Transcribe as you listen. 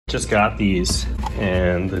Just got these,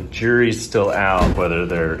 and the jury's still out whether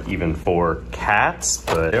they're even for cats,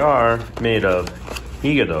 but they are made of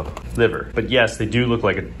hígado, liver. But yes, they do look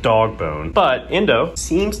like a dog bone. But Indo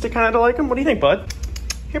seems to kind of like them. What do you think, bud?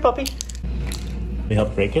 Here, puppy. They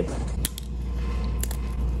help break it.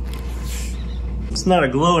 It's not a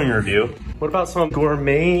glowing review. What about some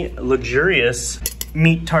gourmet, luxurious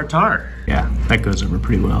meat tartare? Yeah, that goes over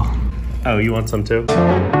pretty well. Oh, you want some too?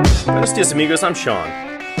 Buenos dias, amigos. I'm Sean.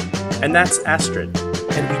 And that's Astrid.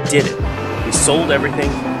 And we did it. We sold everything,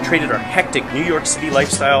 traded our hectic New York City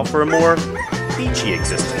lifestyle for a more beachy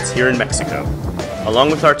existence here in Mexico. Along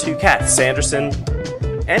with our two cats, Sanderson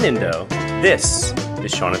and Indo, this is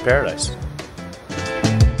Sean in Paradise.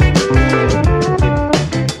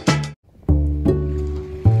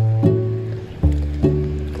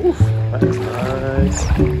 Oof, that's nice.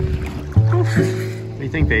 Oof. What do you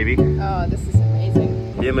think, baby? Oh, this is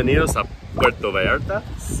amazing. Bienvenidos a Puerto Vallarta.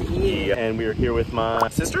 Sí. And we are here with my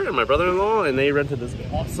sister and my brother-in-law, and they rented this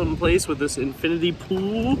awesome place with this infinity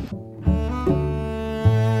pool.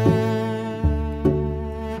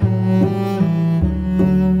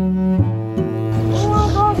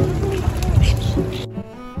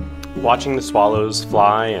 Watching the swallows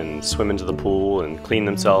fly and swim into the pool and clean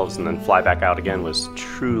themselves and then fly back out again was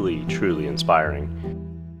truly, truly inspiring.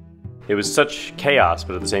 It was such chaos,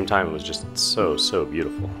 but at the same time it was just so, so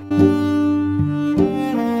beautiful.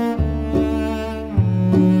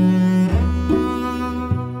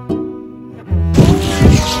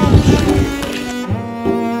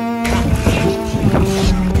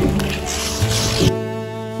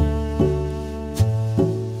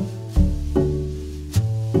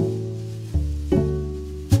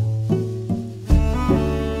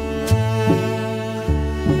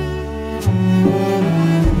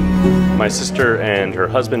 My sister and her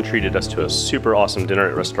husband treated us to a super awesome dinner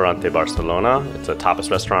at Restaurante Barcelona. It's a tapas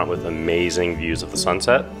restaurant with amazing views of the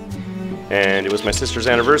sunset. And it was my sister's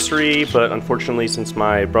anniversary, but unfortunately, since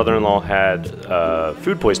my brother-in-law had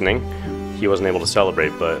food poisoning, he wasn't able to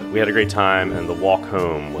celebrate, but we had a great time and the walk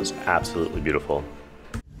home was absolutely beautiful.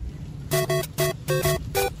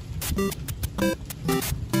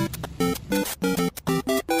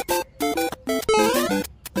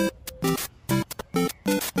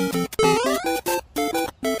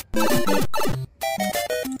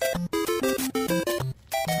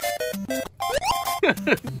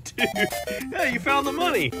 Dude, yeah, you found the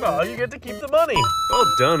money. Oh, you get to keep the money. Well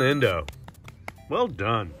done, Indo. Well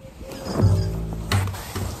done.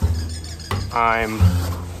 I'm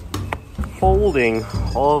folding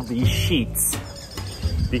all of these sheets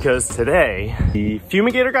because today the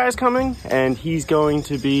fumigator guy is coming and he's going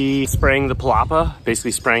to be spraying the palapa,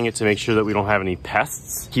 basically spraying it to make sure that we don't have any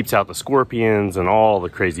pests. Keeps out the scorpions and all the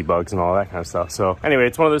crazy bugs and all that kind of stuff. So anyway,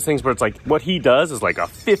 it's one of those things where it's like what he does is like a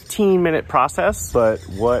 15-minute process, but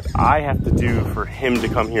what I have to do for him to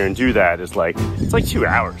come here and do that is like, it's like 2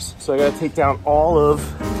 hours. So I gotta take down all the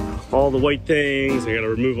white things. I gotta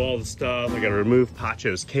remove all the stuff. I gotta remove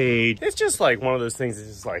Pacho's cage. It's just like one of those things. It's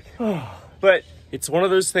just like, oh. But it's one of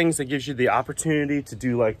those things that gives you the opportunity to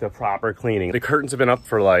do like the proper cleaning. The curtains have been up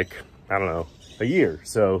for like, I don't know, a year.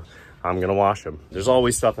 So I'm gonna wash them. There's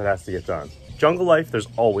always stuff that has to get done. Jungle life, there's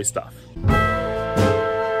always stuff.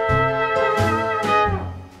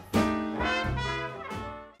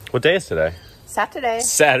 What day is today? Saturday.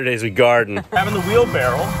 Saturdays we garden. Having the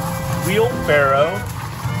wheelbarrow.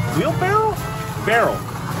 Barrow.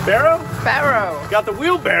 Got the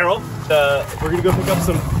wheelbarrow. We're gonna go pick up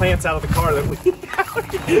some plants out of the car that we just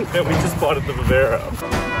bought at the Vivero.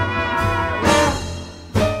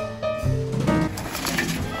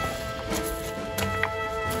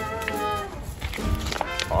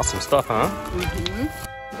 Awesome stuff, huh? Mm-hmm.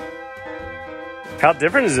 How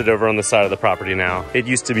different is it over on the side of the property now? It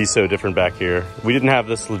used to be so different back here. We didn't have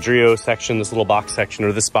this Ladrillo section, this little box section,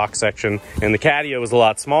 or this box section, and the catio was a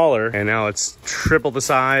lot smaller, and now it's triple the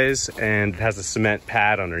size, and it has a cement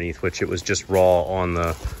pad underneath, which it was just raw on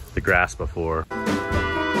the grass before.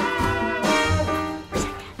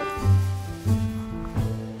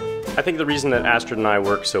 I think the reason that Astrid and I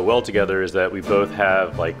work so well together is that we both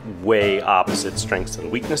have like way opposite strengths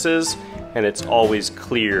and weaknesses, and it's always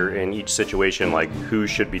clear in each situation like who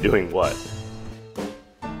should be doing what.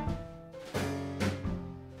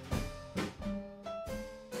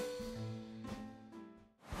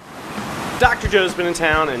 Dr. Joe's been in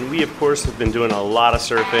town, and we of course have been doing a lot of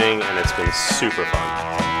surfing, and it's been super fun.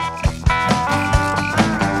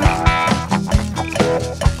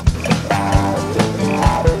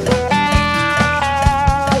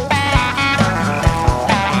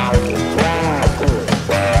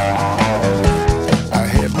 I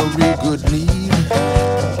had my real good need.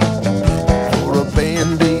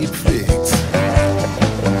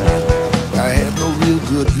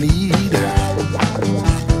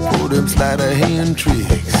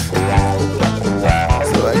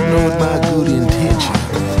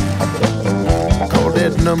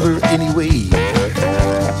 number anyway.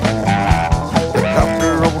 The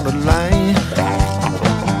doctor on the line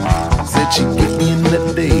said she'd get me in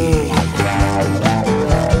that day.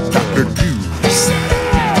 Dr. Juice,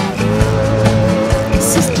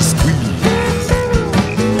 Sister Squeeze,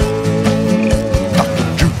 Dr.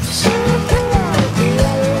 Juice,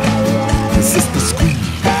 Sister Squeeze.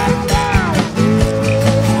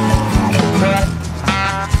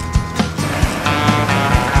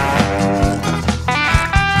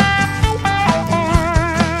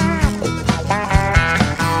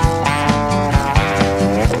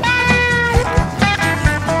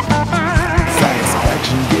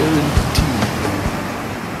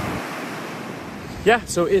 Yeah,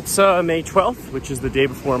 so it's May 12th, which is the day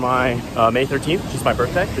before my May 13th, which is my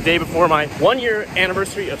birthday. The day before my 1-year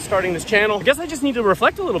anniversary of starting this channel. I guess I just need to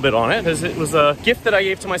reflect a little bit on it, because it was a gift that I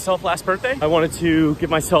gave to myself last birthday. I wanted to give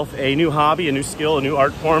myself a new hobby, a new skill, a new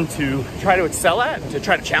art form to try to excel at, to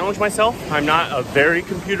try to challenge myself. I'm not a very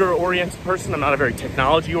computer-oriented person. I'm not a very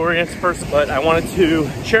technology-oriented person, but I wanted to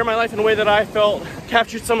share my life in a way that I felt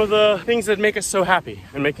captured some of the things that make us so happy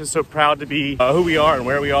and make us so proud to be who we are and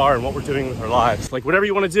where we are and what we're doing with our lives. Like, whatever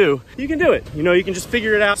you want to do, you can do it. You know, you can just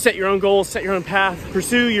figure it out, set your own goals, set your own path,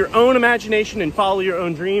 pursue your own imagination and follow your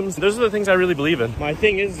own dreams. Those are the things I really believe in. My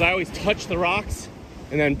thing is I always touch the rocks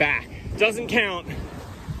and then back. Doesn't count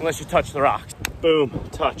unless you touch the rocks. Boom,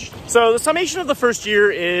 touched. So the summation of the first year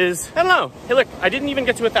is, I don't know. Hey, look, I didn't even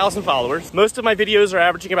get to 1,000 followers. Most of my videos are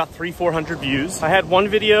averaging about 300-400 views. I had one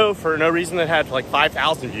video for no reason that had like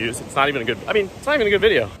 5,000 views. It's not even a good, it's not even a good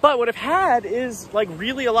video. But what I've had is like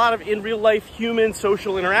really a lot of in real life human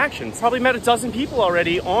social interactions. Probably met a dozen people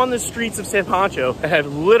already on the streets of San Pancho that have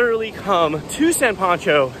literally come to San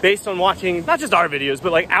Pancho based on watching not just our videos,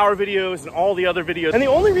 but like our videos and all the other videos. And the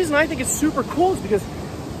only reason I think it's super cool is because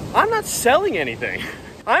I'm not selling anything.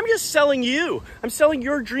 I'm just selling you. I'm selling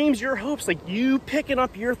your dreams, your hopes, like you picking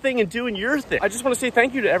up your thing and doing your thing. I just want to say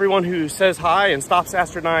thank you to everyone who says hi and stops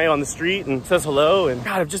Astrid and I on the street and says hello. And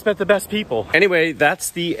God, I've just met the best people. Anyway, that's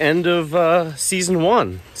the end of season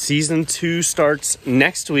 1. Season 2 starts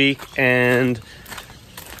next week and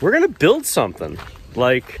we're gonna build something.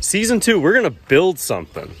 Like season 2, we're gonna build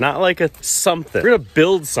something, not like a something. We're gonna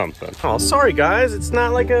build something. Oh, sorry guys, it's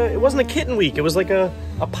not like it wasn't a kitten week. It was like a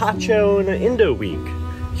Pacho and an Indo week.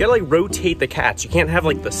 You gotta like rotate the cats. You can't have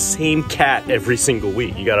like the same cat every single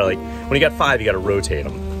week. You gotta like, when you got 5, you gotta rotate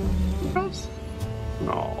them.